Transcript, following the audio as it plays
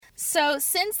So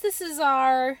since this is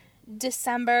our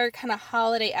December kind of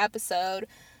holiday episode,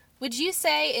 would you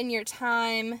say in your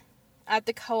time at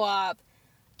the co-op,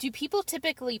 do people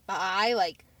typically buy,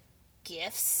 like,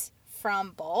 gifts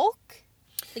from bulk?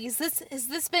 Like, has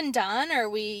this been done, or are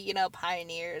we,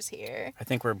 pioneers here? I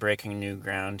think we're breaking new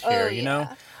ground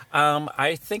here,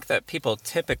 I think that people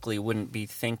typically wouldn't be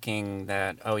thinking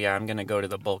that, I'm going to go to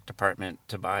the bulk department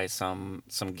to buy some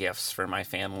gifts for my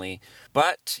family.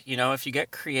 But, if you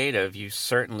get creative, you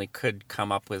certainly could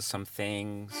come up with some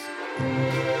things.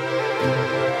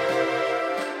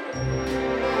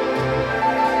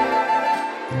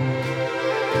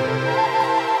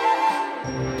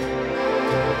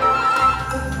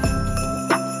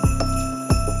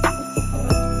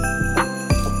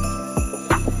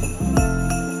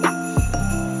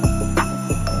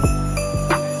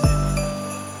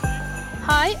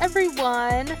 Hi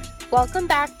everyone! Welcome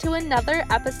back to another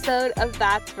episode of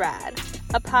That's Rad,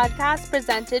 a podcast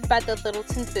presented by the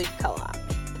Littleton Food Co-op.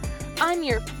 I'm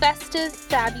your festive,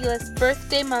 fabulous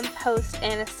birthday month host,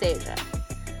 Anastasia.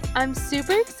 I'm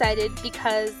super excited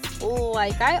because,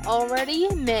 like I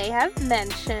already may have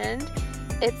mentioned,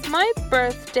 it's my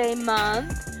birthday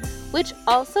month, which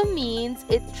also means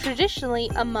it's traditionally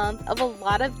a month of a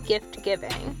lot of gift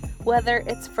giving, whether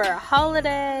it's for a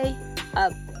holiday,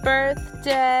 a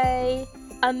birthday,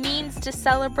 a means to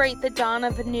celebrate the dawn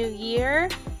of a new year,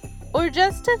 or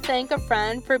just to thank a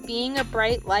friend for being a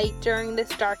bright light during this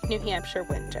dark New Hampshire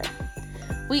winter.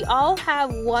 We all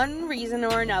have one reason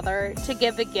or another to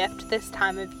give a gift this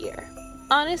time of year.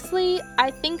 Honestly,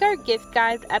 I think our gift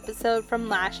guide episode from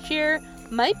last year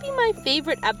might be my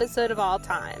favorite episode of all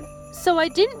time. So I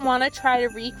didn't want to try to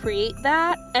recreate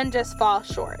that and just fall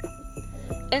short.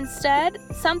 Instead,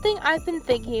 something I've been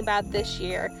thinking about this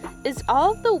year is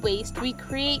all of the waste we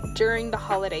create during the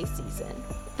holiday season.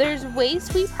 There's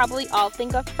waste we probably all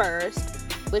think of first,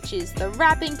 which is the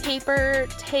wrapping paper,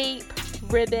 tape,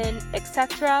 ribbon,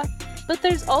 etc. But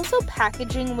there's also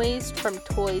packaging waste from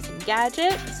toys and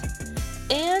gadgets,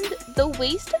 and the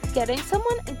waste of getting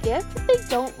someone a gift they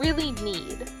don't really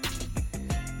need.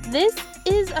 This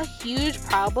is a huge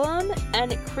problem,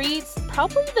 and it creates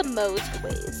probably the most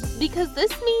waste, because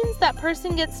this means that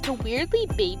person gets to weirdly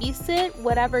babysit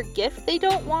whatever gift they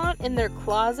don't want in their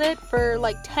closet for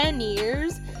like 10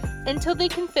 years until they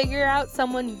can figure out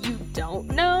someone you don't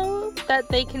know that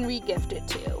they can re-gift it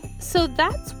to. So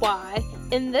that's why,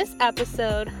 in this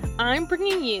episode, I'm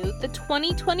bringing you the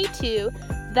 2022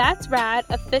 That's Rad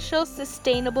official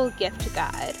sustainable gift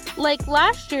guide. Like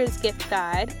last year's gift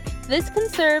guide, this can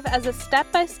serve as a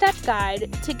step-by-step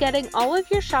guide to getting all of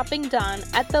your shopping done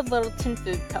at the Littleton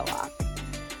Food Co-op.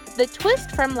 The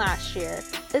twist from last year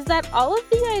is that all of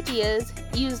the ideas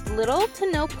used little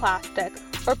to no plastic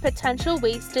or potential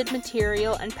wasted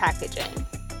material and packaging.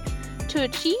 To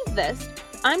achieve this,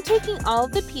 I'm taking all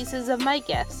of the pieces of my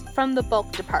gifts from the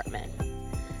bulk department.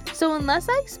 So unless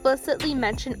I explicitly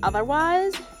mention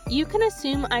otherwise, you can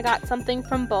assume I got something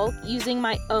from bulk using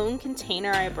my own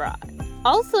container I brought.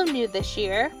 Also new this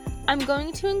year, I'm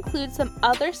going to include some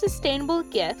other sustainable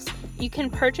gifts you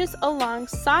can purchase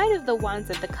alongside of the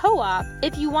ones at the co-op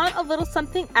if you want a little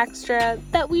something extra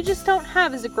that we just don't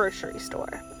have as a grocery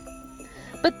store.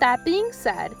 But that being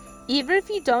said, even if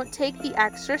you don't take the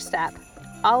extra step,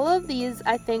 all of these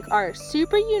I think are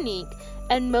super unique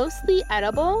and mostly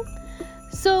edible.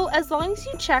 So as long as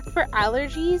you check for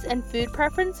allergies and food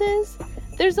preferences,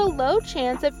 there's a low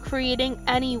chance of creating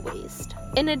any waste.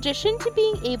 In addition to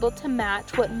being able to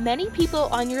match what many people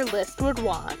on your list would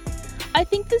want, I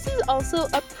think this is also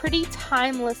a pretty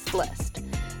timeless list.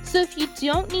 So if you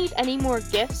don't need any more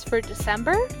gifts for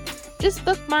December, just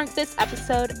bookmark this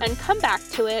episode and come back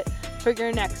to it for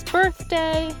your next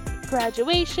birthday,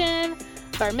 graduation,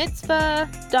 bar mitzvah,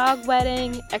 dog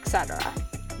wedding, etc.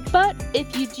 But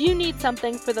if you do need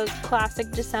something for those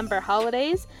classic December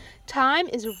holidays, time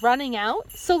is running out,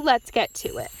 so let's get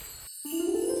to it.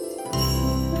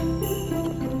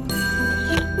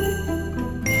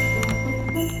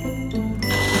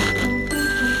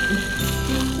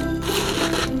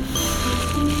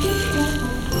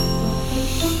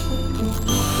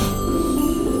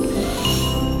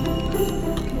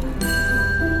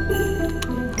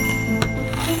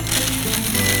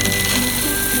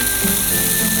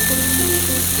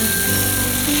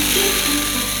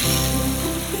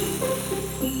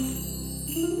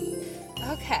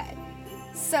 Okay,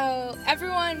 so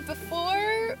everyone,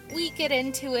 before we get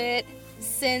into it,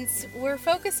 since we're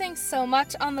focusing so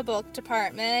much on the bulk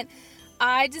department,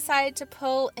 I decided to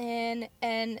pull in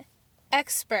an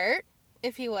expert,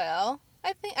 if you will,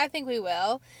 I think we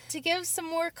will. To give some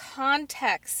more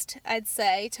context, I'd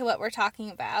say, to what we're talking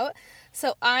about.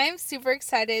 So I'm super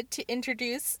excited to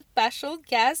introduce special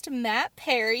guest Matt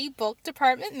Perry, bulk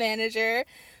department manager,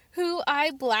 who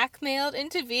I blackmailed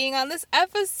into being on this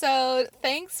episode.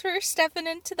 Thanks for stepping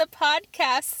into the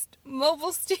podcast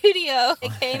mobile studio,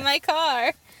 aka my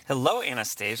car. Hello,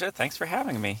 Anastasia. Thanks for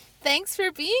having me. Thanks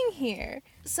for being here.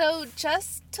 So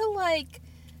just to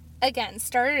again,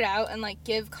 start it out and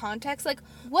give context,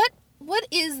 what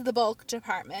is the bulk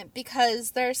department?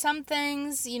 Because there are some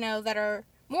things, that are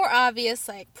more obvious,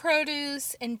 like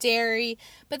produce and dairy,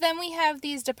 but then we have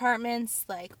these departments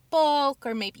like bulk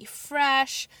or maybe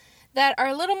fresh that are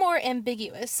a little more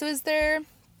ambiguous. So is there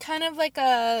kind of like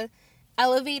a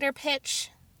elevator pitch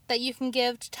that you can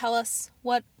give to tell us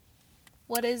what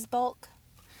is bulk?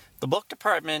 The bulk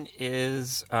department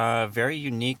is a very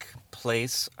unique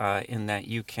place in that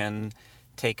you can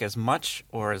take as much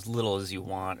or as little as you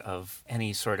want of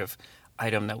any sort of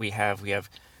item that we have. We have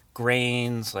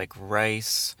grains like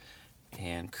rice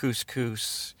and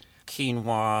couscous,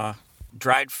 quinoa,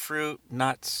 dried fruit,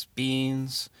 nuts,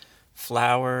 beans,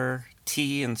 flour,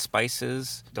 tea, and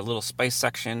spices. The little spice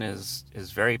section is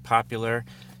very popular.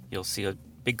 You'll see a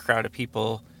big crowd of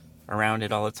people around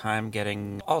it all the time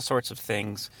getting all sorts of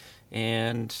things.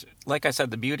 And like I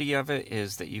said, the beauty of it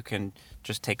is that you can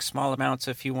just take small amounts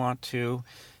if you want to.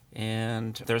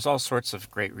 And there's all sorts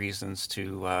of great reasons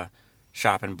to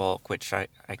shop in bulk, which I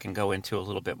can go into a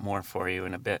little bit more for you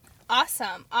in a bit.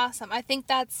 Awesome. I think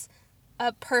that's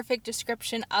a perfect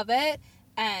description of it.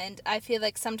 And I feel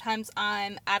like sometimes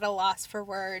I'm at a loss for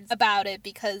words about it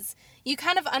because you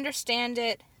kind of understand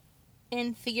it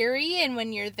in theory, and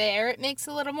when you're there, it makes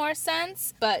a little more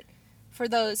sense. But for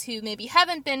those who maybe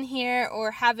haven't been here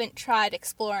or haven't tried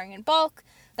exploring in bulk,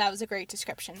 that was a great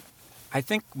description. I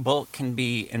think bulk can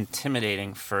be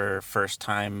intimidating for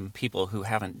first-time people who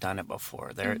haven't done it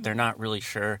before. They're not really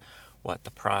sure what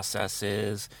the process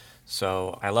is.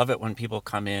 So I love it when people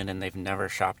come in and they've never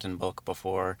shopped in bulk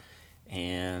before,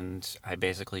 and I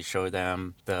basically show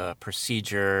them the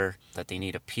procedure, that they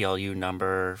need a PLU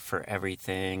number for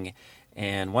everything.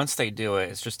 And once they do it,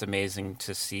 it's just amazing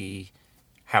to see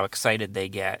how excited they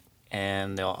get.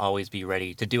 And they'll always be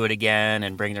ready to do it again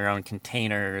and bring their own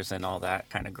containers and all that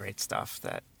kind of great stuff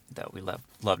that we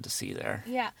love to see there.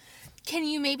 Yeah. Can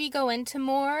you maybe go into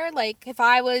more? Like, if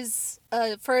I was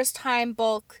a first-time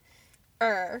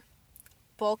bulker,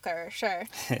 sure,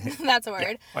 that's a word.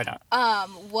 Yeah, why not?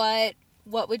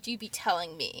 What would you be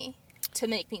telling me to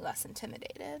make me less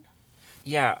intimidated?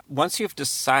 Yeah, once you've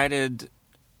decided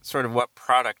sort of what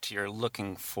product you're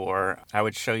looking for, I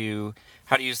would show you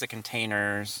how to use the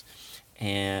containers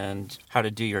and how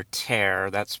to do your tear.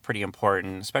 That's pretty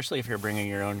important, especially if you're bringing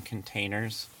your own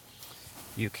containers.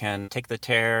 You can take the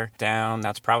tear down.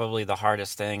 That's probably the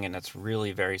hardest thing, and it's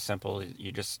really very simple.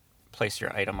 You just place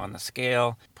your item on the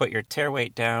scale, put your tear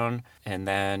weight down, and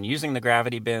then using the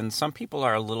gravity bins. Some people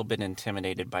are a little bit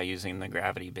intimidated by using the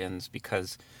gravity bins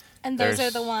because... And those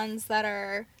are the ones that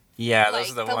are... Yeah,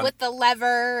 those are the ones... With the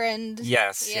lever and...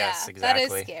 Yes, exactly. That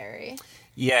is scary.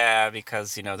 Yeah,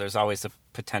 because, there's always the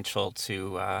potential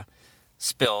to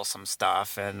spill some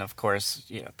stuff. And, of course,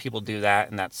 people do that,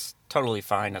 and that's totally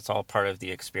fine. That's all part of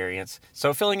the experience.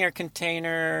 So filling your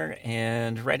container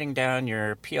and writing down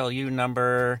your PLU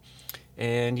number,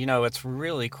 and, it's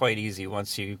really quite easy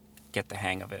once you get the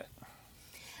hang of it.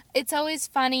 It's always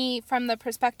funny from the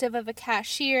perspective of a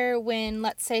cashier when,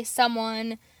 let's say,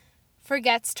 someone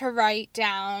forgets to write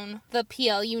down the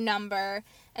PLU number,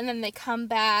 and then they come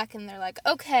back and they're like,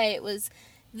 okay, it was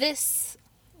this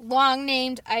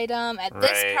long-named item at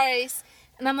this price.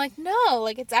 And I'm like, no,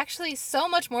 it's actually so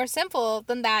much more simple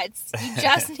than that. You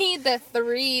just need the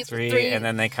three, and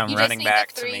then they come running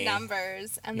back to me. You just need the three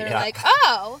numbers, and they're like,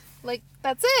 oh,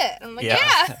 that's it. And I'm like,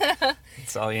 yeah.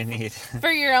 That's all you need. For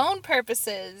your own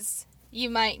purposes, you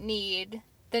might need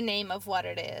the name of what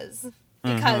it is.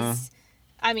 Because,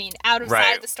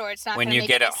 outside the store, it's not going to make any sense.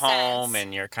 When you get it home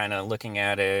and you're kind of looking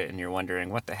at it and you're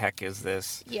wondering, what the heck is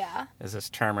this? Yeah. Is this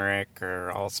turmeric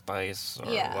or allspice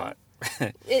or what?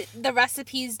 The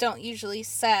recipes don't usually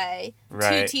say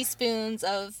 2 teaspoons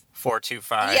of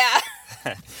 425.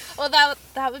 Yeah. Well,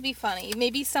 that would be funny.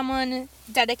 Maybe someone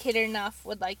dedicated enough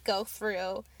would go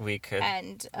through. We could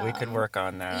work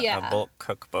on that. Yeah. A bulk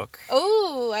cookbook.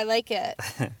 Oh, I like it.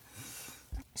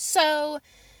 So,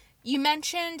 you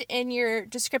mentioned in your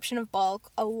description of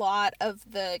bulk a lot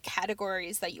of the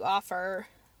categories that you offer,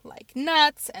 like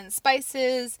nuts and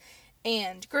spices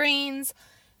and grains.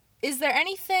 Is there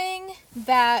anything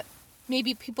that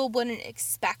maybe people wouldn't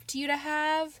expect you to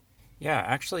have? Yeah,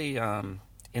 actually,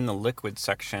 in the liquid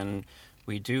section,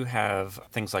 we do have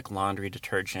things like laundry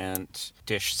detergent,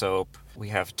 dish soap. We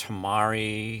have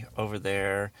Tamari over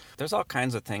there. There's all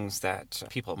kinds of things that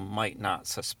people might not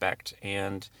suspect.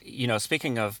 And,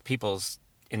 speaking of people's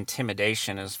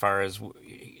intimidation as far as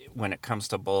when it comes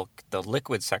to bulk, the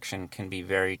liquid section can be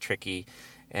very tricky.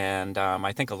 And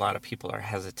I think a lot of people are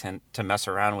hesitant to mess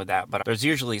around with that. But there's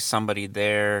usually somebody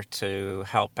there to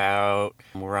help out.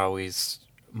 We're always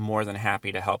more than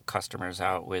happy to help customers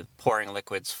out with pouring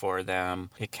liquids for them.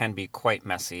 It can be quite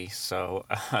messy, so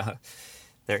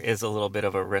there is a little bit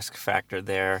of a risk factor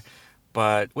there.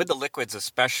 But with the liquids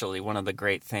especially, one of the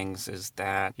great things is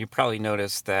that you probably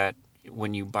noticed that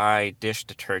when you buy dish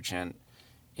detergent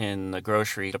in the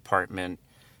grocery department,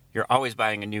 you're always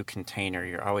buying a new container.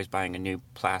 You're always buying a new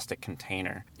plastic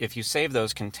container. If you save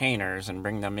those containers and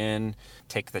bring them in,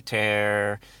 take the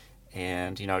tear,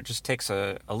 and, it just takes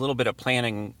a little bit of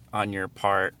planning on your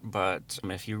part. But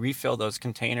if you refill those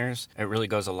containers, it really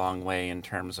goes a long way in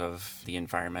terms of the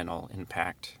environmental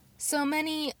impact. So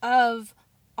many of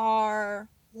our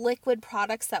liquid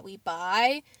products that we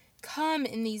buy come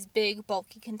in these big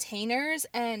bulky containers,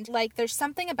 and there's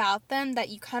something about them that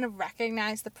you kind of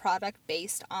recognize the product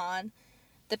based on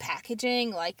the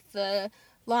packaging, like the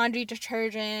laundry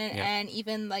detergent and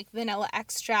even vanilla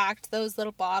extract, those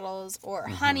little bottles, or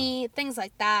honey, things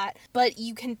like that. But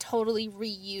you can totally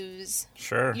reuse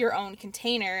your own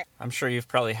container. I'm sure you've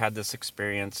probably had this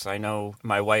experience. I know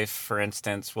my wife, for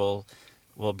instance, will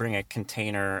bring a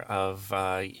container of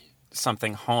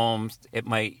something home. It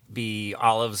might be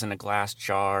olives in a glass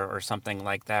jar or something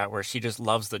like that, where she just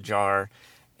loves the jar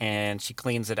and she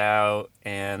cleans it out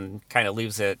and kind of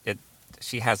leaves it.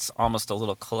 She has almost a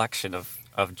little collection of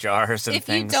jars and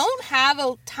things. If you don't have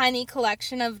a tiny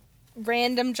collection of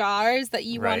random jars that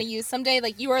you want to use someday,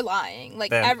 you are lying.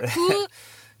 Who...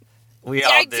 We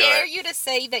all I do dare it. you to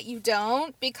say that you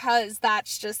don't, because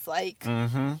that's just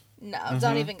no,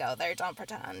 don't even go there. Don't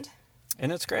pretend.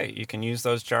 And it's great. You can use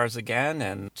those jars again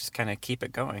and just kind of keep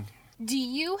it going. Do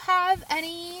you have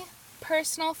any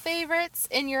personal favorites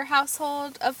in your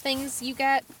household of things you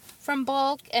get from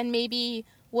bulk? And maybe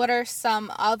what are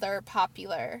some other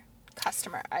popular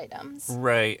customer items?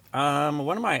 Right.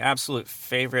 One of my absolute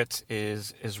favorites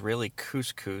is really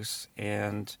couscous.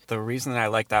 And the reason that I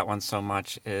like that one so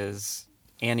much is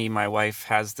Annie, my wife,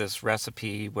 has this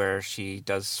recipe where she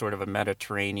does sort of a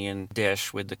Mediterranean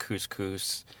dish with the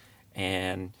couscous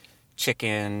and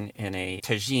chicken in a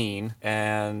tagine,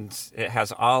 and it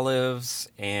has olives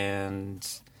and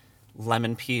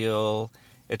lemon peel.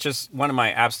 It's just one of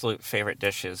my absolute favorite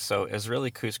dishes. So Israeli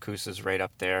couscous is right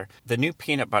up there. The new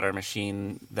peanut butter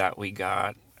machine that we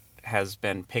got has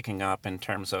been picking up in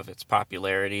terms of its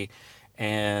popularity,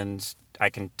 and I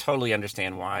can totally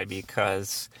understand why,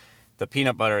 because the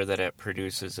peanut butter that it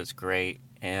produces is great,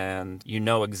 and you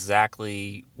know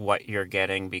exactly what you're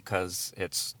getting because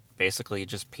it's basically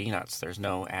just peanuts. There's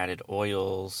no added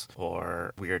oils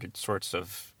or weird sorts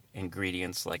of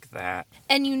ingredients like that.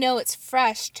 And it's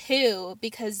fresh too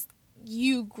because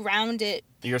you ground it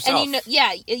yourself. And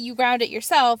you ground it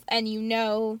yourself, and you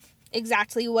know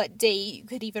exactly what date. You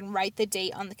could even write the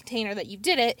date on the container that you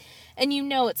did it, and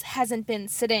it hasn't been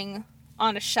sitting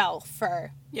on a shelf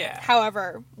for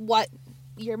however what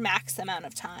your max amount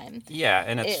of time. Yeah,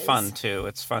 and it's fun too.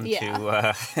 It's fun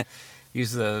to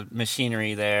use the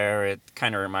machinery there. It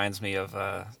kind of reminds me of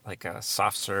a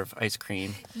soft serve ice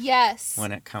cream. Yes.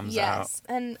 When it comes out. Yes,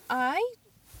 and I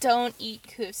don't eat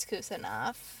couscous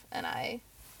enough, and I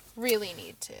really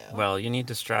need to. Well, you need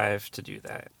to strive to do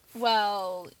that.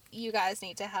 Well, you guys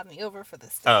need to have me over for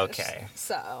this dish. Okay.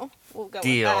 So, we'll go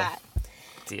Deal. with that.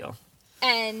 Deal.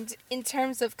 And in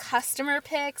terms of customer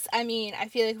picks, I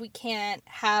feel like we can't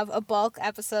have a bulk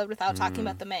episode without talking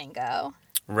about the mango.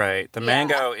 Right. The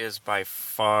mango is by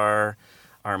far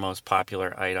our most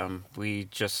popular item. We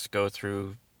just go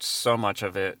through so much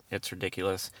of it. It's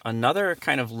ridiculous. Another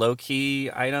kind of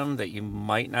low-key item that you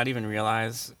might not even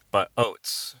realize, but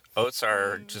oats. Oats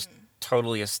are just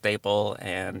totally a staple,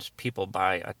 and people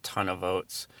buy a ton of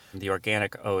oats. The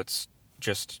organic oats,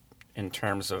 just in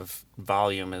terms of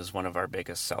volume, is one of our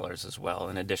biggest sellers as well,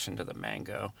 in addition to the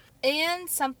mango. And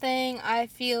something I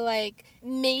feel like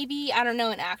maybe, I don't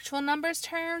know in actual numbers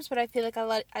terms, but I feel like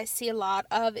I see a lot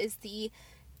of is the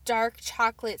dark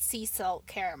chocolate sea salt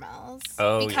caramels.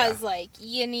 Oh, because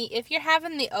you need, if you're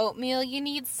having the oatmeal, you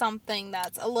need something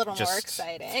that's a little more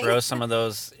exciting. Throw some of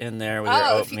those in there with your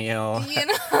oatmeal.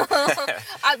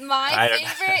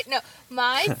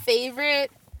 My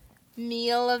favorite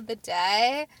meal of the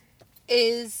day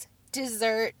is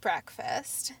dessert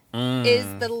breakfast. Is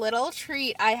the little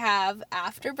treat I have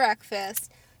after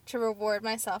breakfast, to reward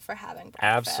myself for having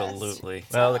breakfast. Absolutely.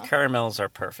 Well, the caramels are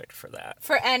perfect for that.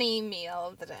 For any meal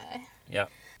of the day. Yep.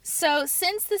 So,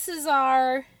 since this is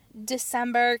our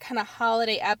December kind of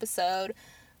holiday episode,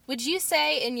 would you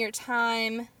say in your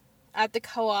time at the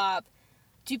co-op,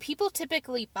 do people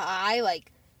typically buy,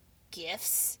 like,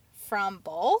 gifts from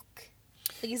bulk?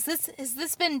 Like, has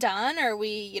this been done, or are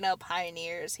we,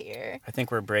 pioneers here? I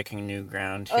think we're breaking new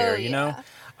ground here, you know?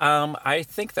 I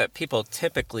think that people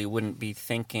typically wouldn't be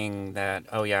thinking that,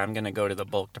 oh yeah, I'm going to go to the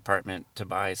bulk department to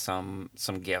buy some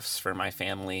gifts for my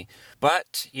family.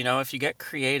 But, if you get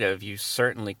creative, you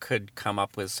certainly could come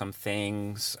up with some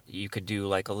things. You could do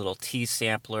like a little tea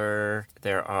sampler.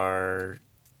 There are...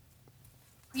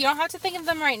 You don't have to think of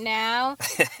them right now.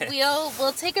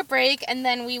 We'll take a break, and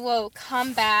then we will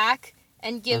come back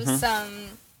and give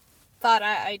some thought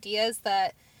ideas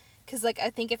that, because, like, I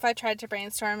think if I tried to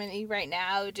brainstorm any right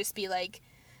now, it would just be, like,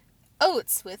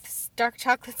 oats with dark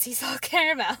chocolate sea salt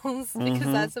caramels,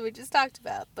 because that's what we just talked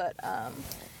about. But,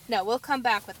 no, we'll come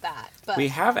back with that. But we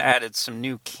have added some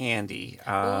new candy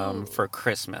for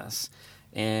Christmas,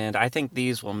 and I think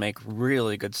these will make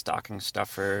really good stocking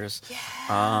stuffers. Yeah,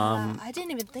 I didn't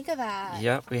even think of that.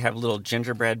 Yep, we have little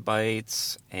gingerbread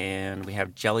bites, and we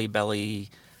have Jelly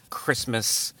Belly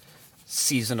Christmas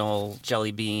seasonal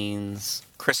jelly beans,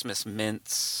 Christmas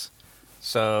mints.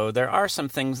 So there are some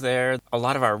things there. A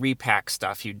lot of our repack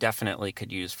stuff you definitely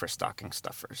could use for stocking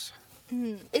stuffers.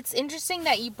 It's interesting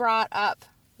that you brought up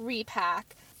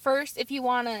repack. First, if you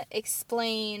want to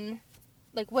explain,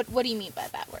 like, what do you mean by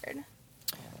that word?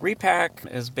 Repack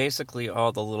is basically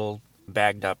all the little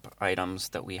bagged up items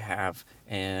that we have,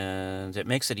 and it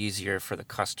makes it easier for the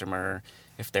customer.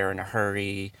 If they're in a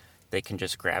hurry, they can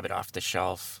just grab it off the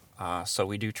shelf. So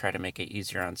we do try to make it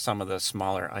easier on some of the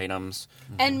smaller items.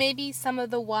 And maybe some of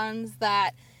the ones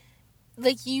that,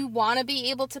 like, you want to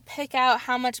be able to pick out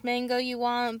how much mango you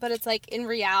want, but it's like, in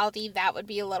reality, that would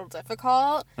be a little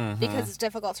difficult because it's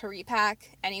difficult to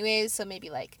repack anyways. So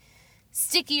maybe, like,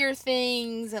 stickier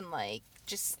things and, like,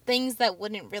 just things that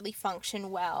wouldn't really function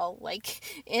well,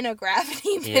 like, in a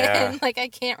gravity bin. Yeah. Like, I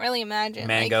can't really imagine.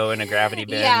 Mango in a gravity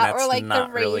bin, yeah, that's or, like, not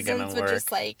the really raisins going to would work.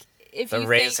 just, like, if the you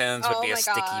raisins think, would be oh a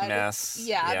sticky God. mess.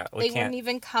 Yeah, we they wouldn't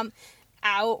even come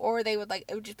out, or they would, like,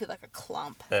 it would just be like a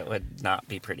clump. That would not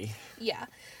be pretty. Yeah.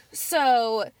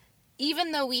 So,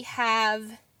 even though we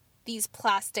have these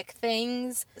plastic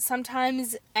things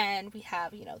sometimes, and we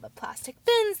have, the plastic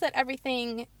bins that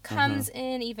everything comes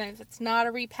in, even if it's not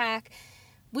a repack,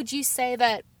 would you say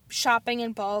that shopping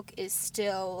in bulk is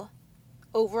still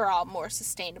overall more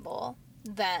sustainable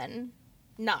than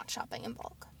not shopping in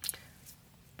bulk?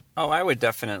 Oh, I would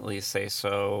definitely say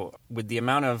so. With the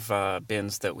amount of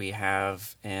bins that we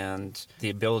have and the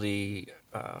ability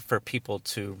for people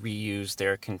to reuse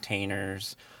their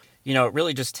containers, it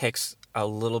really just takes a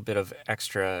little bit of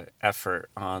extra effort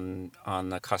on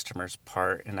the customer's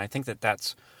part. And I think that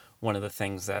that's one of the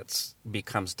things that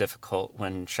becomes difficult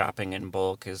when shopping in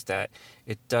bulk, is that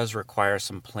it does require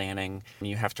some planning.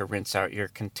 You have to rinse out your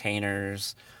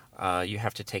containers. You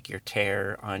have to take your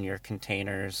tear on your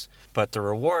containers. But the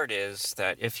reward is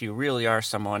that if you really are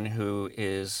someone who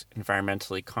is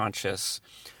environmentally conscious,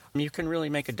 you can really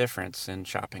make a difference in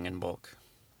shopping in bulk.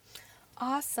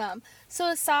 Awesome. So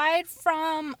aside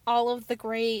from all of the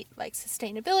great, like,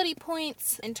 sustainability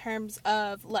points in terms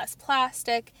of less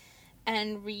plastic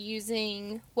and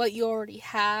reusing what you already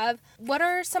have, what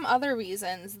are some other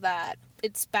reasons that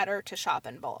it's better to shop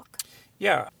in bulk?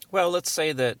 Yeah. Well, let's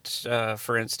say that,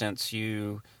 for instance,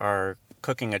 you are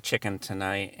cooking a chicken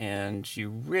tonight and you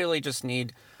really just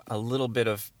need a little bit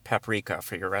of paprika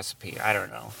for your recipe. I don't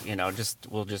know.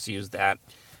 We'll just use that.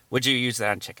 Would you use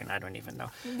that on chicken? I don't even know.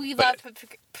 We love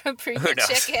paprika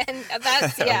chicken.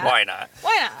 That's, yeah. Why not?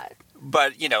 Why not?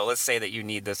 But, let's say that you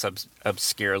need this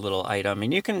obscure little item,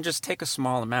 and you can just take a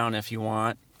small amount if you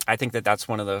want. I think that that's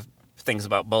one of the things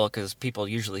about bulk, is people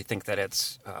usually think that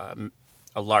it's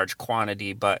a large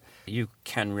quantity, but you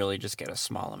can really just get a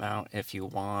small amount if you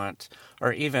want.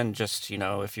 Or even just,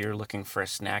 if you're looking for a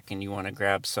snack and you want to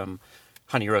grab some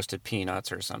honey roasted peanuts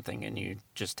or something, and you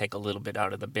just take a little bit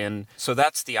out of the bin. So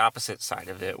that's the opposite side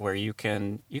of it, where you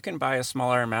can buy a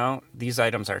smaller amount. These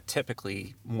items are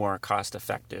typically more cost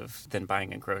effective than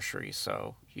buying in groceries,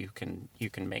 so you can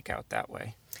make out that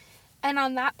way. And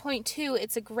on that point too,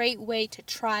 it's a great way to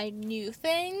try new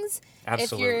things.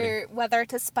 Absolutely. Whether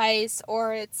it's a spice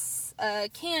or it's a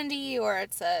candy or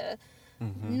it's a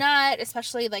nut,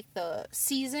 especially like the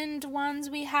seasoned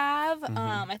ones we have.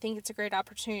 I think it's a great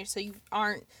opportunity, so you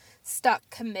aren't stuck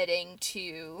committing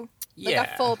to like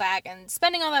a full bag and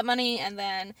spending all that money and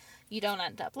then you don't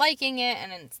end up liking it,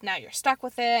 and now you're stuck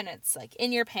with it, and it's like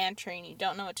in your pantry and you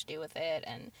don't know what to do with it.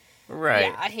 And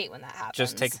right. Yeah, I hate when that happens.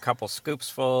 Just take a couple scoops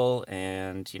full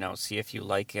and, see if you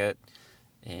like it,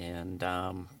 and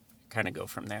kind of go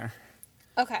from there.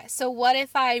 Okay, so what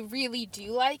if I really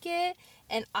do like it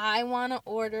and I want to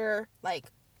order like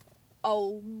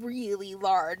a really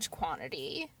large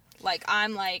quantity? Like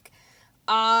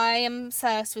I am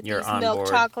obsessed with these milk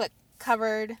chocolate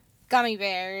covered gummy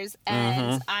bears,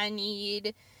 and I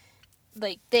need,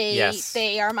 like,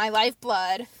 they are my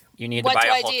lifeblood. You need to buy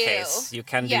a whole case. You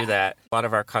can do that. A lot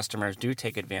of our customers do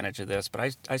take advantage of this,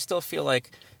 but I still feel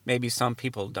like maybe some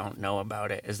people don't know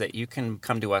about it, is that you can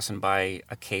come to us and buy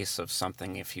a case of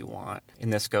something if you want.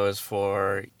 And this goes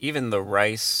for even the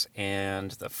rice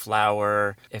and the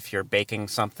flour, if you're baking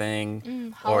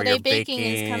something. Or you're baking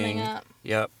is coming up.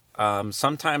 Yep.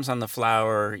 Sometimes on the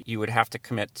flour, you would have to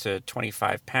commit to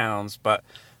 25 pounds, but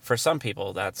for some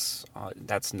people, that's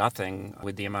nothing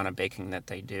with the amount of baking that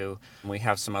they do. We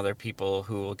have some other people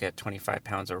who will get 25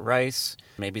 pounds of rice.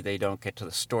 Maybe they don't get to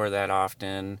the store that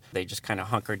often. They just kind of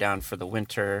hunker down for the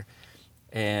winter.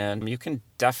 And you can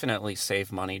definitely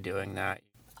save money doing that.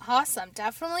 Awesome.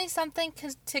 Definitely something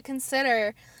to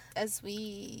consider as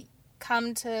we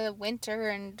come to winter,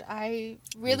 and I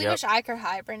really wish I could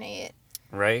hibernate.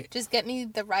 Right? Just get me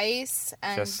the rice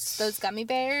and those gummy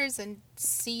bears and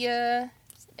see ya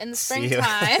in the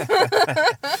springtime.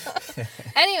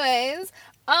 Anyways,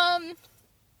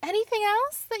 anything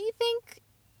else that you think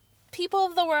people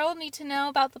of the world need to know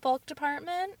about the bulk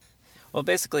department? Well,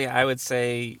 basically, I would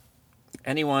say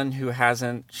anyone who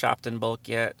hasn't shopped in bulk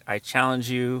yet, I challenge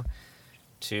you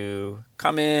to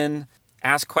come in,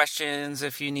 ask questions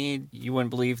if you need. You wouldn't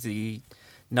believe the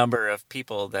number of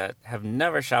people that have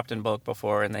never shopped in bulk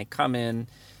before, and they come in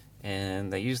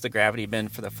and they use the gravity bin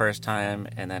for the first time,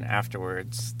 and then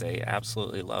afterwards they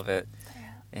absolutely love it.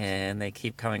 And they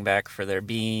keep coming back for their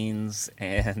beans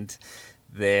and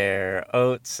their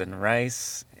oats and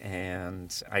rice,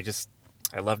 and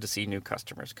I love to see new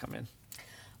customers come in.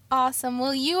 Awesome.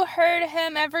 Well, you heard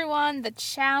him, everyone. The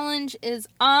challenge is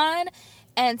on.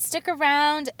 And stick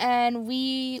around, and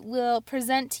we will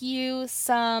present to you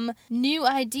some new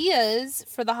ideas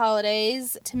for the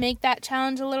holidays to make that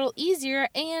challenge a little easier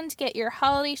and get your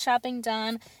holiday shopping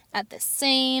done at the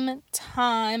same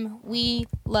time. We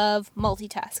love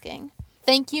multitasking.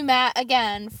 Thank you, Matt,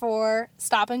 again, for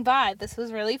stopping by. This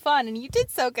was really fun, and you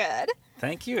did so good.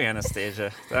 Thank you,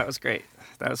 Anastasia. That was great.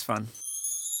 That was fun.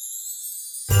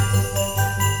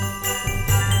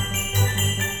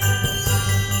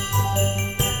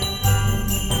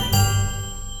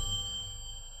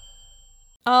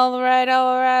 All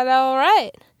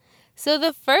right. So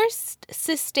the first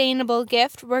sustainable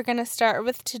gift we're going to start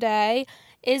with today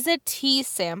is a tea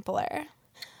sampler.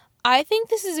 I think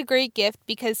this is a great gift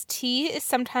because tea is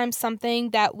sometimes something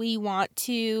that we want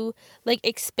to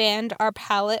expand our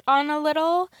palate on a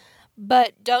little,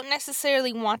 but don't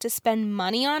necessarily want to spend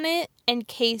money on it in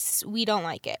case we don't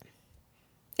like it.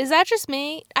 Is that just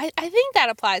me? I think that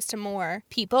applies to more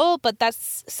people, but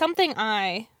that's something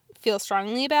I feel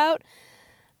strongly about.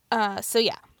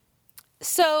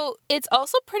 So it's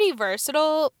also pretty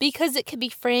versatile because it could be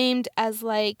framed as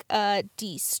like a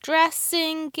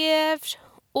de-stressing gift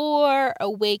or a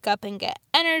wake up and get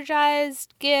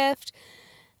energized gift.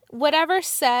 Whatever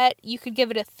set, you could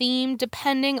give it a theme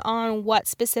depending on what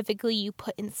specifically you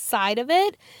put inside of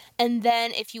it. And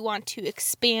then if you want to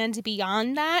expand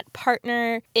beyond that,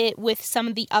 partner it with some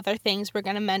of the other things we're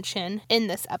going to mention in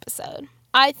this episode.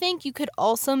 I think you could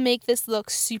also make this look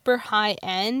super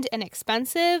high-end and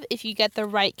expensive if you get the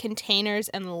right containers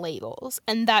and labels.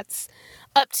 And that's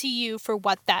up to you for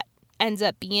what that ends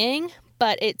up being.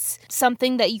 But it's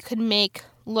something that you could make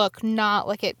look not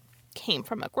like it came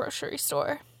from a grocery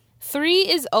store. 3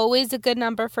 is always a good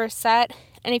number for a set.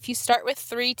 And if you start with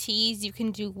 3 teas, you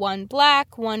can do 1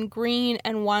 black, 1 green,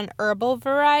 and 1 herbal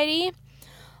variety.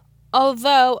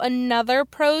 Although another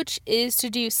approach is to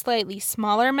do slightly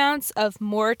smaller amounts of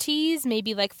more teas,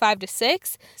 maybe like 5 to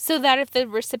 6, so that if the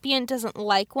recipient doesn't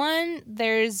like one,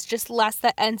 there's just less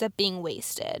that ends up being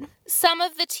wasted. Some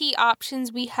of the tea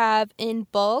options we have in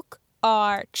bulk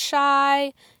are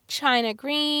chai, China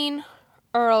green,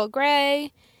 Earl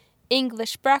Grey,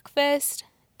 English breakfast,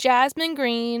 jasmine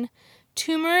green,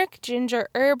 turmeric ginger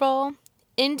herbal,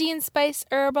 Indian spice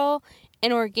herbal,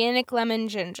 and organic lemon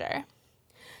ginger.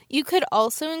 You could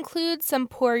also include some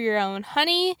pour your own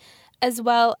honey, as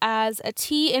well as a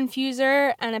tea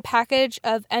infuser and a package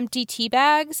of empty tea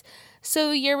bags,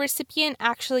 so your recipient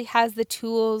actually has the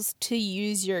tools to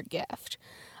use your gift.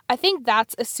 I think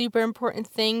that's a super important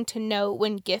thing to note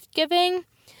when gift giving,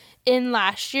 In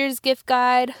last year's gift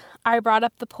guide, I brought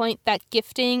up the point that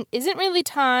gifting isn't really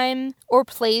time or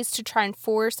place to try and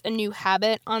force a new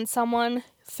habit on someone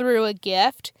through a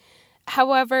gift.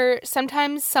 However,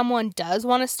 sometimes someone does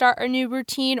want to start a new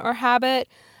routine or habit,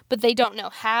 but they don't know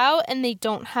how and they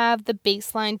don't have the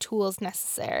baseline tools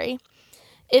necessary.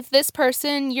 If this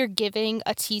person you're giving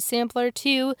a tea sampler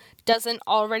to doesn't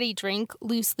already drink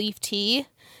loose leaf tea,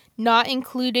 not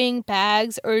including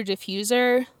bags or a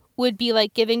diffuser would be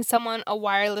like giving someone a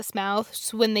wireless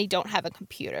mouse when they don't have a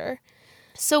computer.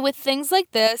 So with things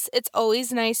like this, it's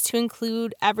always nice to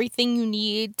include everything you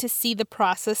need to see the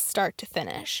process start to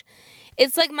finish.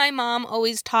 It's like my mom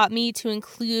always taught me to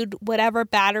include whatever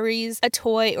batteries a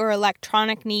toy or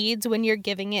electronic needs when you're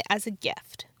giving it as a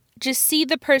gift. Just see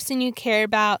the person you care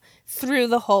about through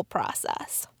the whole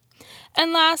process.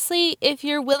 And lastly, if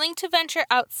you're willing to venture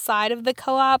outside of the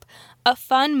co-op, a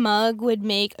fun mug would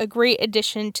make a great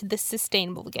addition to this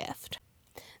sustainable gift.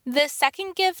 The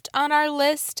second gift on our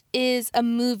list is a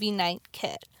movie night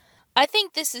kit. I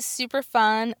think this is super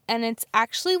fun, and it's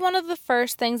actually one of the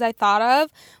first things I thought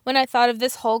of when I thought of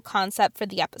this whole concept for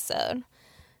the episode.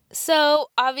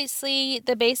 So, obviously,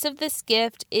 the base of this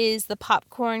gift is the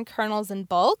popcorn kernels in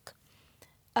bulk.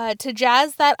 To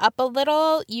jazz that up a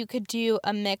little, you could do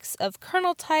a mix of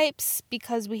kernel types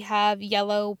because we have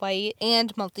yellow, white,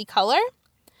 and multicolor.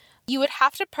 You would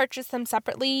have to purchase them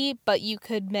separately, but you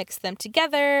could mix them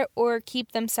together or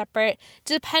keep them separate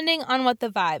depending on what the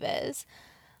vibe is.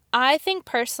 I think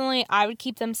personally I would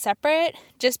keep them separate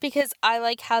just because I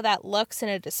like how that looks in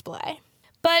a display.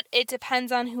 But it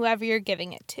depends on whoever you're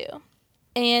giving it to.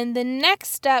 And the next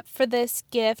step for this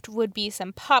gift would be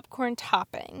some popcorn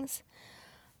toppings.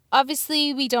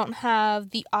 Obviously, we don't have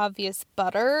the obvious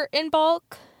butter in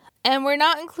bulk. And we're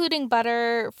not including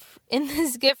butter in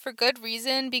this gift for good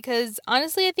reason because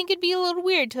honestly I think it'd be a little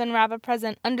weird to unwrap a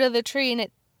present under the tree and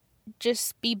it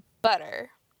just be butter.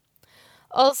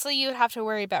 Also, you would have to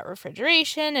worry about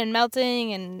refrigeration and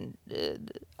melting and...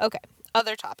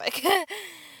 other topic.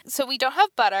 So we don't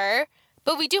have butter,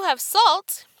 but we do have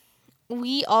salt.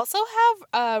 We also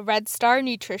have Red Star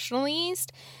nutritional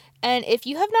yeast. And if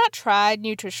you have not tried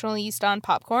nutritional yeast on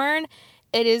popcorn,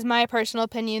 it is my personal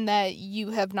opinion that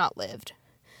you have not lived.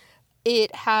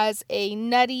 It has a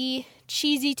nutty,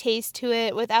 cheesy taste to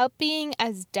it without being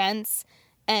as dense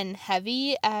and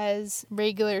heavy as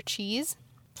regular cheese.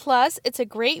 Plus, it's a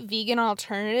great vegan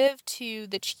alternative to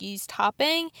the cheese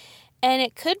topping, and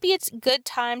it could be a good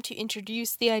time to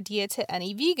introduce the idea to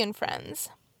any vegan friends.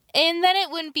 And then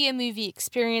it wouldn't be a movie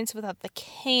experience without the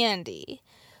candy.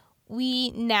 We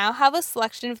now have a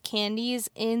selection of candies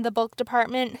in the bulk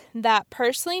department that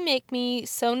personally make me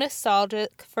so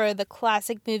nostalgic for the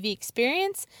classic movie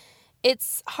experience.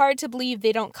 It's hard to believe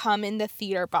they don't come in the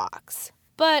theater box.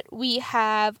 But we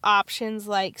have options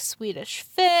like Swedish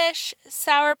Fish,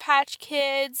 Sour Patch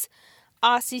Kids,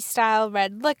 Aussie-style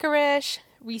red licorice,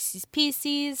 Reese's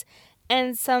Pieces,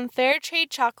 and some fair trade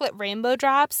chocolate rainbow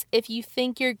drops if you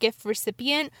think your gift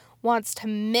recipient wants to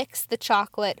mix the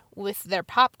chocolate with their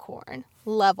popcorn.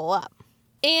 Level up.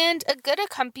 And a good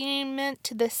accompaniment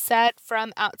to this set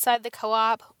from outside the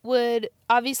co-op would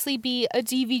obviously be a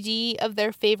DVD of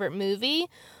their favorite movie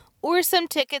or some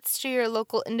tickets to your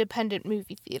local independent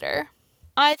movie theater.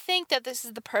 I think that this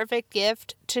is the perfect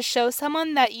gift to show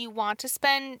someone that you want to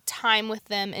spend time with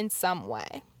them in some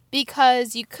way.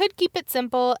 Because you could keep it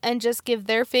simple and just give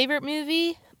their favorite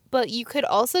movie, but you could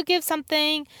also give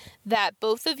something that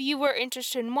both of you were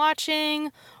interested in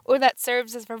watching, or that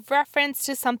serves as a reference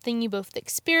to something you both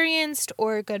experienced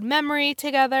or a good memory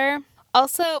together.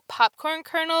 Also, popcorn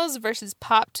kernels versus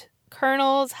popped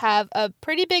kernels have a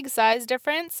pretty big size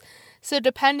difference, so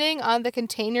depending on the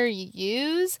container you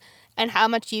use and how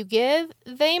much you give,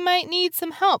 they might need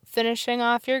some help finishing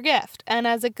off your gift. And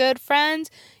as a good friend,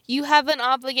 you have an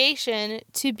obligation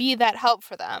to be that help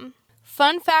for them.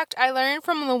 Fun fact I learned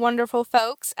from the wonderful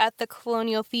folks at the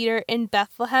Colonial Theater in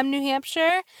Bethlehem, New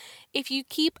Hampshire, if you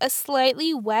keep a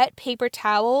slightly wet paper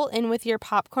towel in with your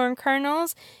popcorn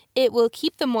kernels, it will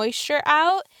keep the moisture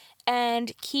out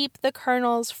and keep the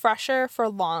kernels fresher for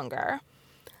longer.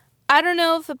 I don't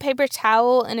know if a paper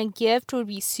towel in a gift would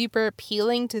be super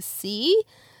appealing to see,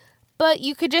 but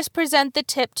you could just present the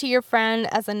tip to your friend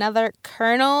as another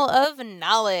kernel of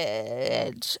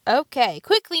knowledge. Okay,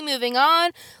 quickly moving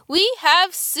on, we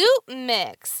have soup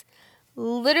mix.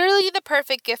 Literally the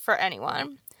perfect gift for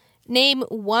anyone. Name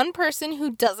one person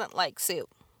who doesn't like soup.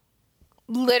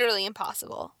 Literally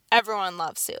impossible. Everyone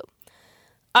loves soup.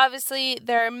 Obviously,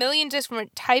 there are a million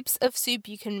different types of soup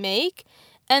you can make,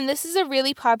 And this is a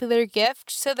really popular gift,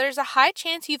 so there's a high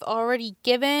chance you've already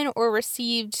given or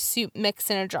received soup mix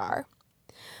in a jar.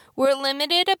 We're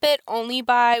limited a bit only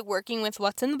by working with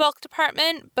what's in the bulk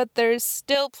department, but there's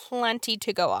still plenty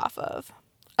to go off of.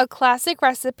 A classic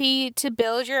recipe to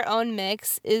build your own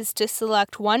mix is to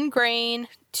select 1 grain,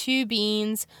 2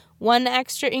 beans, 1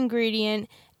 extra ingredient,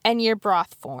 and your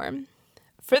broth form.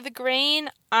 For the grain,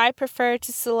 I prefer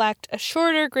to select a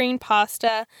shorter grain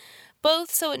pasta,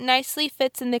 both so it nicely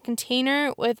fits in the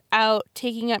container without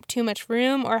taking up too much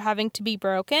room or having to be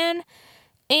broken,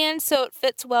 and so it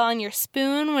fits well on your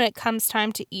spoon when it comes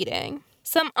time to eating.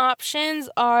 Some options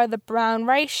are the brown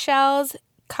rice shells,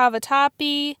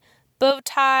 cavatappi, bow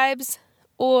ties,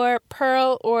 or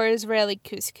pearl or Israeli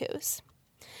couscous.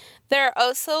 There are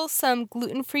also some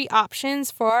gluten-free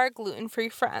options for our gluten-free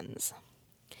friends.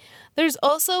 There's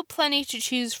also plenty to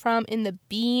choose from in the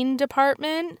bean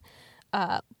department.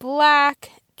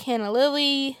 Black, canna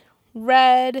lily,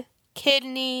 red,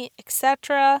 kidney,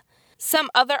 etc. Some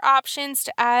other options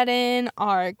to add in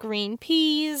are green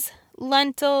peas,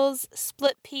 lentils,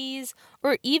 split peas,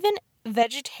 or even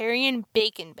vegetarian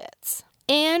bacon bits.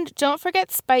 And don't forget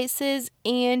spices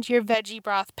and your veggie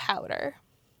broth powder.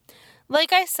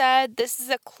 Like I said, this is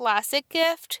a classic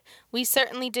gift. We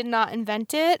certainly did not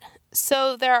invent it.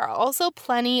 So there are also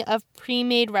plenty of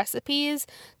pre-made recipes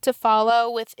to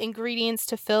follow with ingredients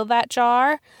to fill that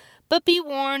jar. But be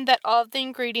warned that all of the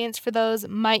ingredients for those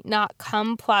might not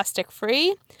come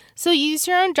plastic-free. So use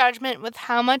your own judgment with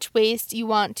how much waste you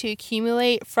want to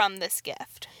accumulate from this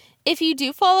gift. If you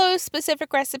do follow a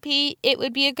specific recipe, it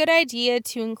would be a good idea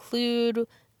to include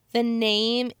the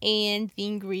name and the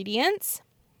ingredients.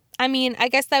 I mean, I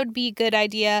guess that would be a good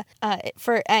idea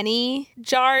for any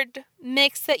jarred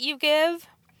mix that you give.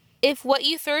 If what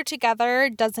you throw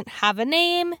together doesn't have a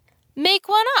name, make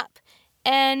one up.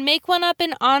 And make one up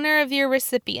in honor of your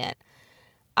recipient.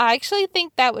 I actually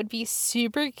think that would be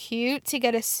super cute to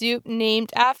get a soup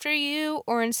named after you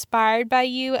or inspired by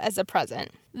you as a present.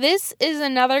 This is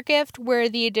another gift where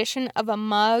the addition of a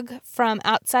mug from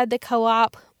outside the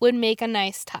co-op would make a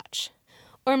nice touch.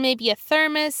 Or maybe a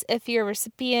thermos if your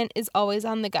recipient is always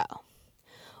on the go.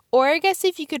 Or I guess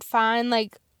if you could find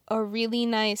like a really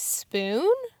nice spoon.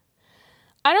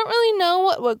 I don't really know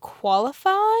what would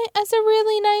qualify as a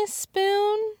really nice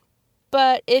spoon,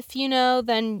 but if you know,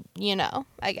 then you know,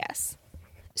 I guess.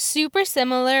 Super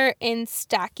similar in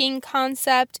stacking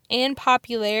concept and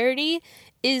popularity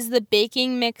is the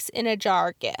baking mix in a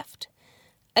jar gift.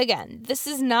 Again, this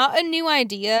is not a new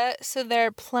idea, so there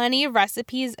are plenty of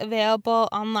recipes available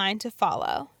online to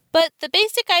follow. But the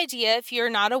basic idea, if you're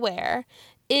not aware,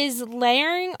 is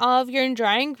layering all of your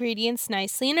dry ingredients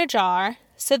nicely in a jar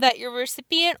so that your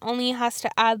recipient only has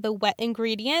to add the wet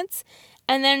ingredients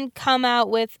and then come out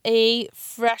with a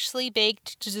freshly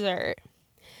baked dessert.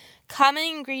 Common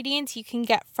ingredients you can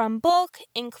get from bulk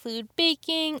include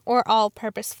baking or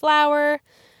all-purpose flour,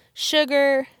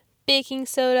 sugar, baking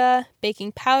soda,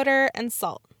 baking powder, and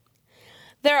salt.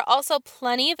 There are also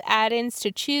plenty of add-ins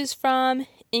to choose from,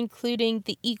 including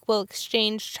the Equal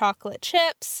Exchange chocolate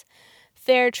chips,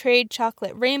 Fair Trade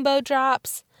chocolate rainbow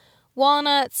drops,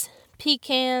 walnuts,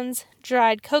 pecans,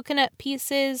 dried coconut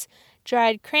pieces,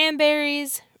 dried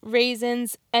cranberries,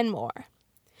 raisins, and more.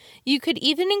 You could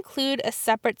even include a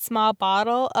separate small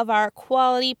bottle of our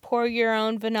quality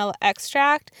pour-your-own vanilla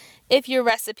extract if your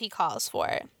recipe calls for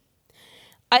it.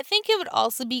 I think it would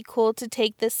also be cool to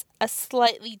take this a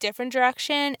slightly different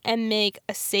direction and make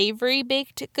a savory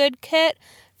baked good kit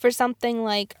for something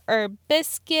like herb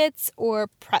biscuits or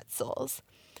pretzels.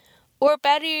 Or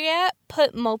better yet,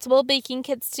 put multiple baking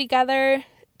kits together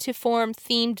to form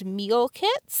themed meal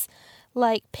kits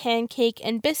like pancake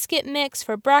and biscuit mix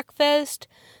for breakfast,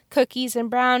 cookies and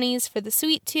brownies for the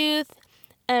sweet tooth,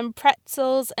 and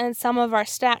pretzels and some of our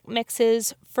snack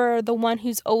mixes for the one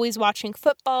who's always watching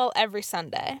football every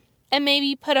Sunday. And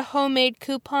maybe put a homemade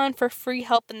coupon for free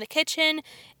help in the kitchen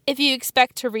if you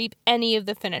expect to reap any of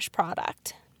the finished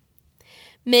product.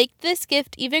 Make this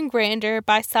gift even grander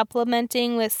by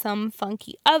supplementing with some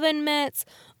funky oven mitts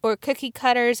or cookie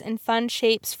cutters and fun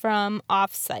shapes from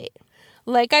off-site.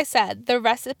 Like I said, the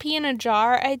recipe in a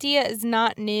jar idea is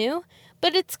not new,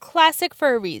 but it's classic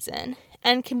for a reason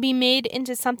and can be made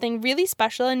into something really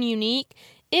special and unique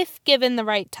if given the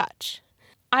right touch.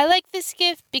 I like this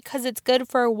gift because it's good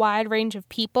for a wide range of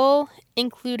people,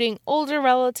 including older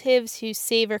relatives who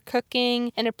savor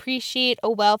cooking and appreciate a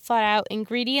well-thought-out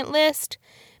ingredient list,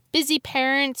 busy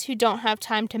parents who don't have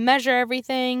time to measure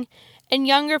everything, and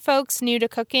younger folks new to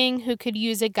cooking who could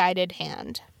use a guided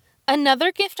hand.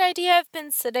 Another gift idea I've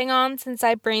been sitting on since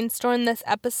I brainstormed this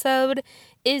episode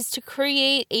is to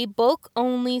create a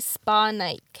bulk-only spa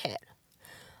night kit.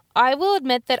 I will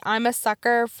admit that I'm a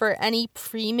sucker for any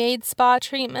pre-made spa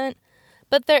treatment,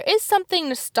 but there is something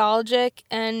nostalgic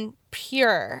and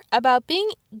pure about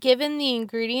being given the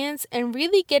ingredients and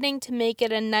really getting to make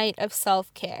it a night of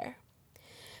self-care.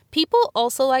 People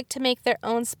also like to make their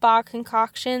own spa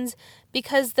concoctions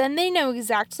because then they know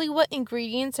exactly what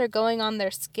ingredients are going on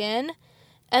their skin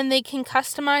and they can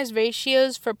customize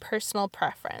ratios for personal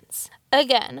preference.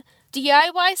 Again,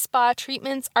 DIY spa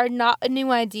treatments are not a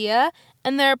new idea,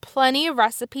 and there are plenty of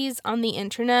recipes on the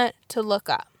internet to look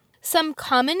up. Some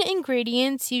common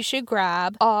ingredients you should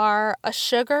grab are a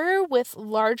sugar with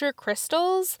larger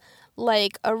crystals,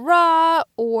 like a raw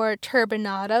or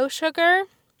turbinado sugar,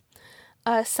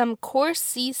 some coarse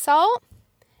sea salt,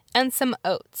 and some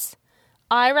oats.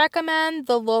 I recommend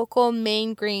the local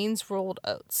Maine Grains rolled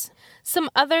oats. Some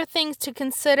other things to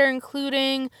consider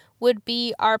including would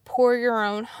be our pour your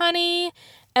own honey,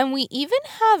 and we even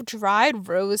have dried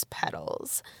rose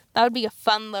petals. That would be a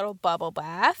fun little bubble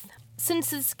bath.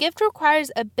 Since this gift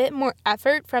requires a bit more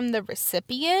effort from the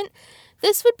recipient,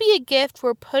 this would be a gift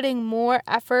where putting more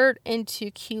effort into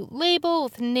a cute label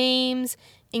with names,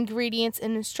 ingredients,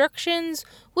 and instructions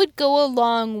would go a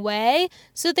long way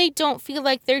so they don't feel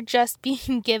like they're just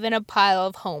being given a pile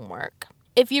of homework.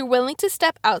 If you're willing to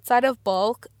step outside of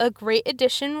bulk, a great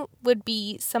addition would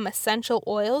be some essential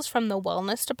oils from the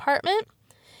wellness department.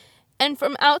 And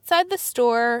from outside the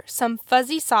store, some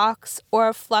fuzzy socks or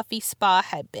a fluffy spa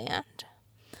headband.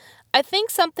 I think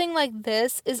something like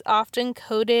this is often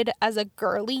coded as a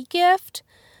girly gift,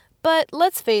 but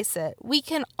let's face it, we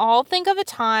can all think of a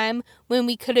time when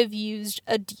we could have used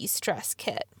a de-stress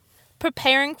kit.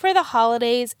 Preparing for the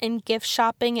holidays and gift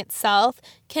shopping itself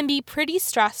can be pretty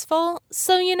stressful,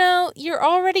 so you're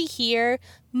already here,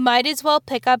 might as well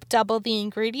pick up double the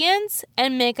ingredients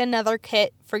and make another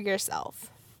kit for yourself.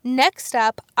 Next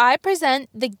up, I present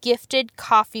the Gifted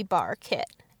Coffee Bar Kit.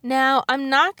 Now, I'm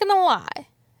not gonna lie,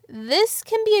 this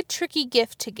can be a tricky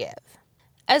gift to give.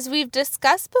 As we've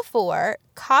discussed before,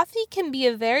 coffee can be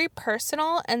a very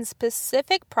personal and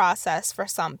specific process for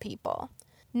some people.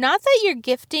 Not that you're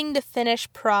gifting the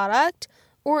finished product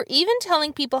or even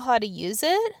telling people how to use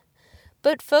it,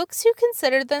 but folks who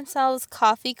consider themselves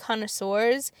coffee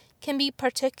connoisseurs can be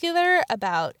particular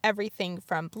about everything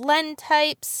from blend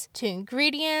types to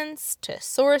ingredients to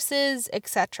sources,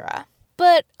 etc.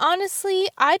 But honestly,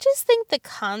 I just think the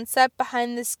concept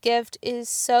behind this gift is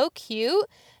so cute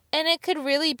and it could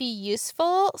really be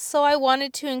useful, so I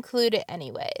wanted to include it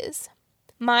anyways.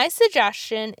 My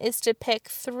suggestion is to pick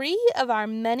 3 of our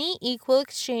many equal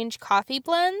exchange coffee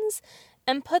blends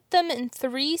and put them in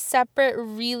 3 separate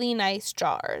really nice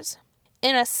jars.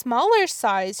 In a smaller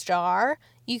size jar,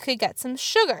 you could get some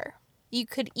sugar. You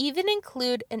could even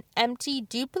include an empty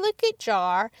duplicate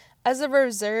jar as a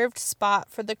reserved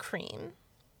spot for the cream.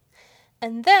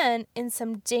 And then, in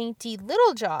some dainty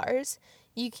little jars,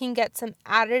 you can get some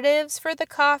additives for the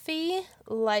coffee,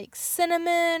 like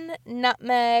cinnamon,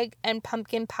 nutmeg, and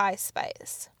pumpkin pie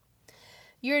spice.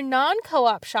 Your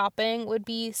non-co-op shopping would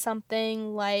be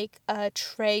something like a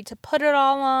tray to put it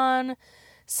all on,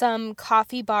 some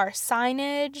coffee bar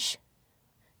signage.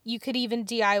 You could even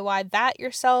DIY that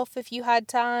yourself if you had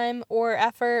time or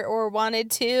effort or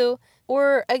wanted to.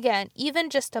 Or again, even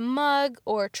just a mug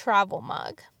or travel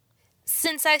mug.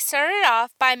 Since I started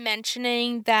off by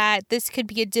mentioning that this could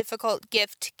be a difficult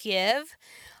gift to give,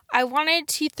 I wanted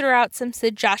to throw out some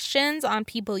suggestions on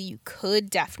people you could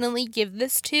definitely give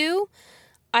this to.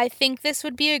 I think this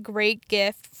would be a great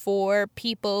gift for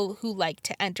people who like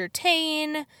to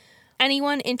entertain,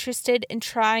 anyone interested in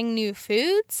trying new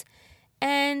foods,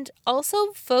 and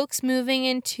also folks moving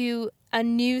into a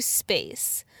new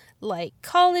space, like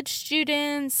college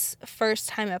students,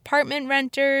 first-time apartment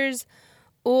renters,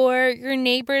 or your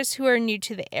neighbors who are new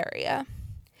to the area.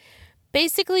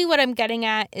 Basically, what I'm getting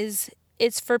at is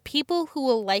it's for people who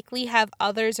will likely have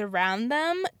others around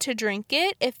them to drink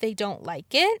it if they don't like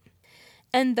it,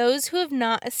 and those who have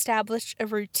not established a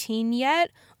routine yet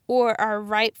or are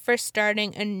ripe for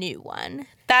starting a new one.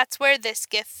 That's where this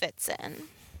gift fits in.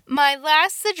 My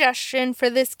last suggestion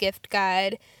for this gift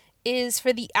guide is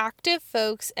for the active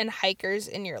folks and hikers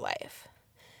in your life.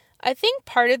 I think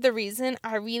part of the reason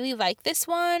I really like this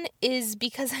one is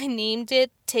because I named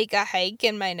it Take a Hike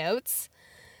in my notes.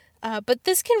 But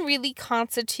this can really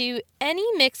constitute any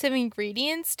mix of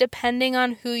ingredients depending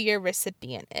on who your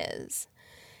recipient is.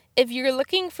 If you're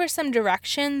looking for some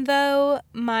direction, though,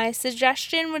 my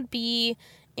suggestion would be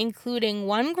including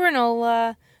 1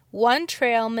 granola, 1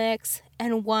 trail mix,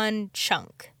 and 1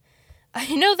 chunk.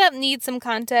 I know that needs some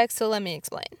context, so let me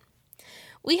explain.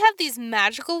 We have these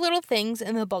magical little things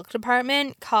in the bulk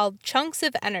department called chunks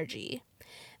of energy.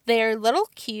 They are little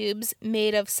cubes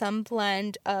made of some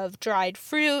blend of dried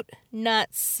fruit,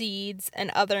 nuts, seeds, and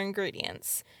other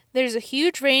ingredients. There's a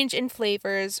huge range in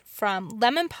flavors from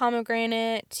lemon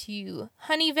pomegranate to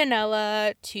honey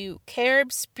vanilla to carob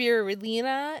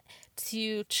spirulina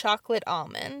to chocolate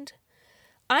almond.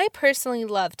 I personally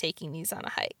love taking these on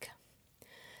a hike.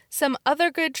 Some other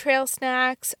good trail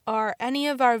snacks are any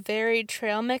of our varied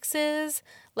trail mixes,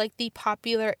 like the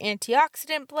popular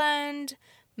antioxidant blend,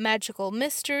 magical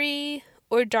mystery,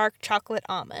 or dark chocolate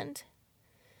almond.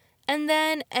 And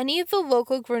then any of the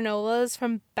local granolas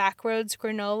from Backroads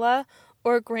Granola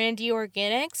or Grandie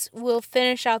Organics will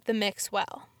finish out the mix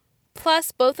well.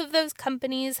 Plus, both of those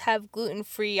companies have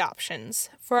gluten-free options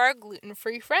for our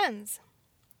gluten-free friends.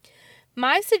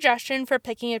 My suggestion for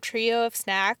picking a trio of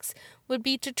snacks would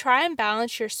be to try and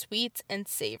balance your sweets and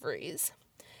savories.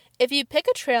 If you pick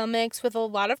a trail mix with a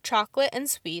lot of chocolate and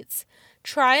sweets,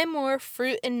 try a more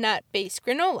fruit and nut-based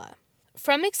granola.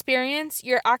 From experience,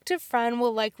 your active friend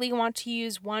will likely want to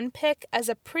use one pick as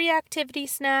a pre-activity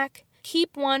snack,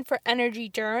 keep one for energy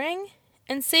during,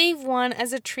 and save one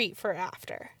as a treat for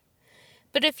after.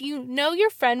 But if you know your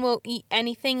friend won't eat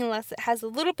anything unless it has a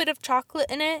little bit of chocolate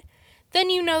in it, then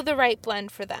you know the right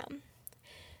blend for them.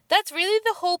 That's really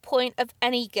the whole point of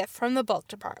any gift from the bulk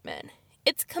department.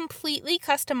 It's completely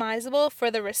customizable for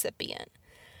the recipient.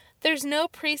 There's no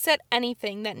preset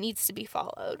anything that needs to be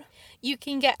followed. You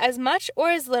can get as much or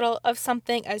as little of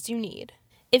something as you need.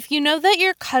 If you know that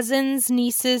your cousin's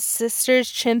niece's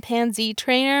sister's chimpanzee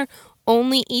trainer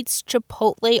only eats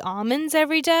Chipotle almonds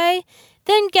every day,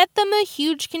 then get them a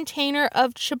huge container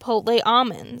of Chipotle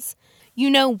almonds. You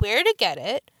know where to get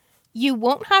it, you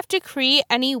won't have to create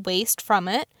any waste from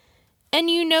it, and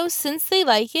you know since they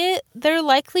like it, there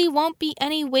likely won't be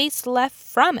any waste left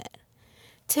from it.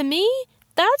 To me,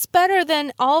 that's better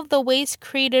than all of the waste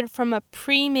created from a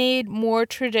pre-made, more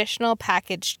traditional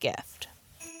packaged gift.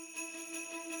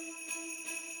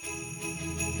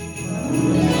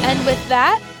 And with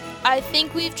that, I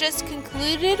think we've just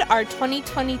concluded our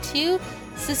 2022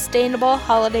 Sustainable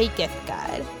Holiday Gift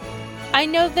Guide. I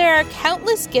know there are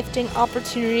countless gifting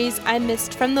opportunities I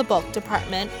missed from the bulk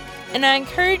department, and I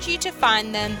encourage you to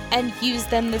find them and use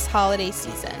them this holiday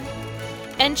season.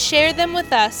 And share them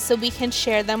with us so we can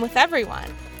share them with everyone.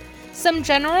 Some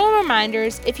general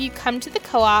reminders if you come to the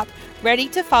co-op ready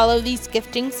to follow these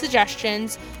gifting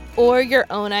suggestions or your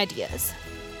own ideas.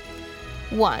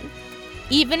 1.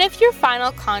 Even if your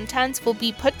final contents will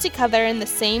be put together in the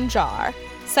same jar,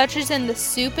 such as in the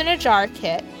soup in a jar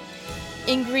kit,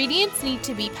 ingredients need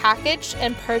to be packaged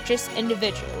and purchased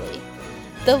individually.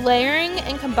 The layering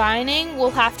and combining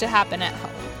will have to happen at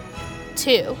home.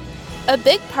 2. A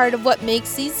big part of what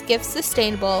makes these gifts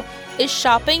sustainable is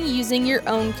shopping using your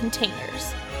own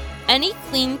containers. Any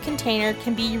clean container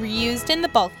can be reused in the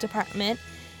bulk department,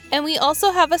 and we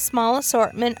also have a small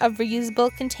assortment of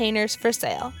reusable containers for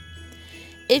sale.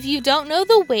 If you don't know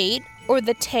the weight, or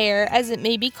the tear as it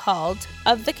may be called,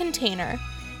 of the container,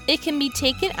 it can be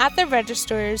taken at the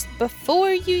registers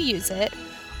before you use it,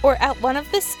 or at one of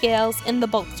the scales in the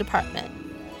bulk department.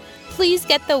 Please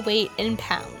get the weight in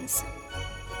pounds.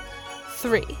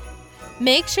 3.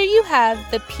 Make sure you have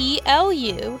the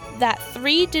PLU, that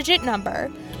 3-digit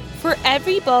number, for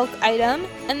every bulk item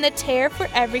and the tear for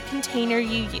every container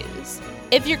you use.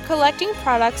 If you're collecting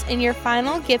products in your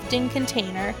final gifting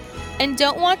container and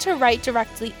don't want to write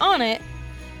directly on it,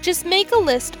 just make a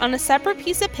list on a separate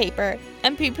piece of paper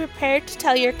and be prepared to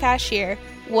tell your cashier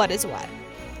what is what.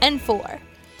 And 4.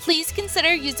 Please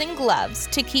consider using gloves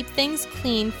to keep things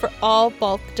clean for all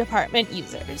bulk department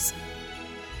users.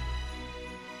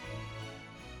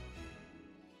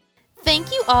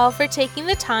 Thank you all for taking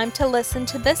the time to listen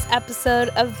to this episode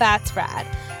of That's Rad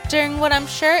during what I'm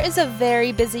sure is a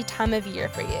very busy time of year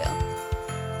for you.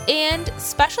 And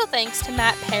special thanks to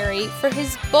Matt Perry for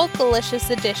his Bulkalicious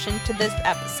addition to this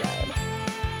episode.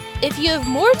 If you have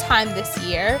more time this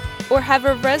year or have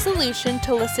a resolution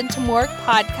to listen to more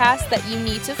podcasts that you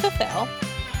need to fulfill,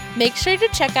 make sure to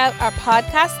check out our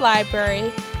podcast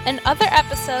library and other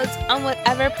episodes on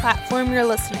whatever platform you're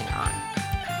listening on.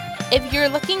 If you're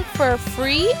looking for a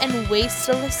free and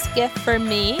wasteless gift for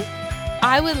me,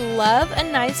 I would love a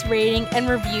nice rating and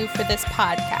review for this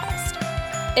podcast.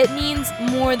 It means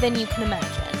more than you can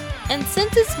imagine. And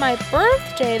since it's my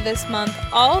birthday this month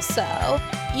also,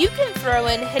 you can throw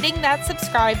in hitting that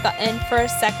subscribe button for a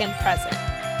second present.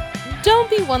 Don't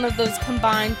be one of those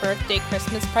combined birthday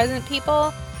Christmas present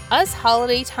people. Us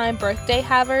holiday time birthday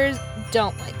havers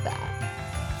don't like that.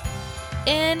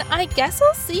 And I guess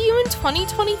I'll see you in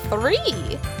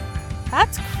 2023.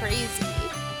 That's crazy.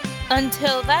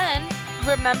 Until then,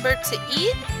 remember to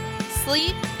eat,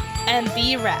 sleep, and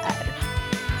be rad.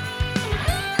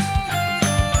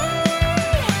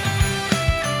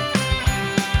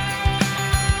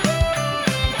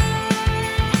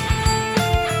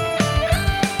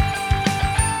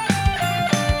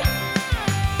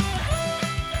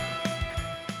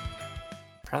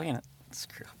 Probably gonna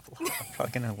screw up a lot. I'm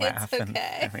probably gonna laugh and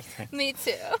everything. Me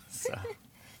too. So,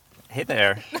 hey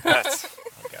there. That's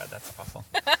oh god, that's awful.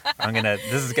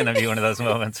 This is gonna be one of those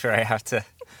moments where I have to.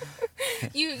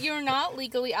 You're not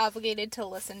legally obligated to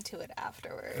listen to it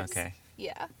afterwards. Okay.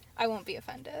 Yeah, I won't be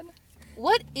offended.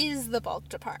 What is the bulk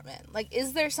department? Like,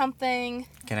 is there something?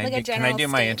 Can I do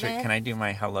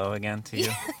my hello again to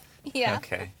you? Yeah.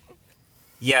 Okay.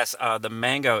 Yes, the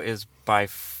mango is by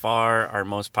far our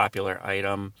most popular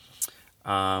item.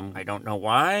 I don't know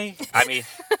why. I mean,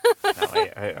 no,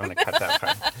 wait, I'm going to cut that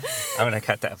part. I'm going to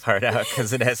cut that part out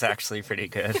because it is actually pretty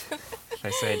good. If I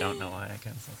say I don't know why, I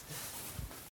can say.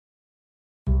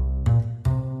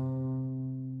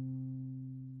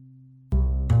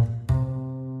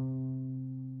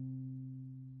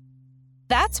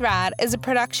 That's Rad is a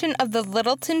production of the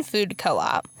Littleton Food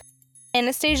Co-op.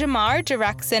 Anastasia Marr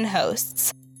directs and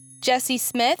hosts. Jesse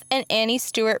Smith and Annie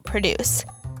Stewart produce.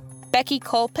 Becky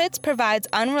Colpitts provides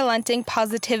unrelenting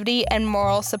positivity and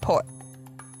moral support.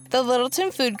 The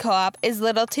Littleton Food Co-op is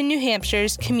Littleton, New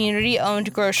Hampshire's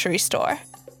community-owned grocery store.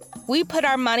 We put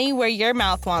our money where your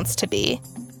mouth wants to be.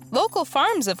 Local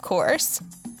farms, of course.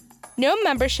 No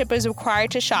membership is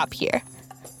required to shop here.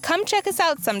 Come check us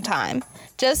out sometime,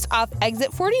 just off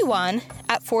Exit 41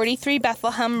 at 43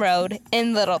 Bethlehem Road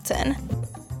in Littleton.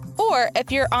 Or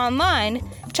if you're online,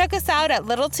 check us out at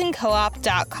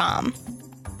littletoncoop.com.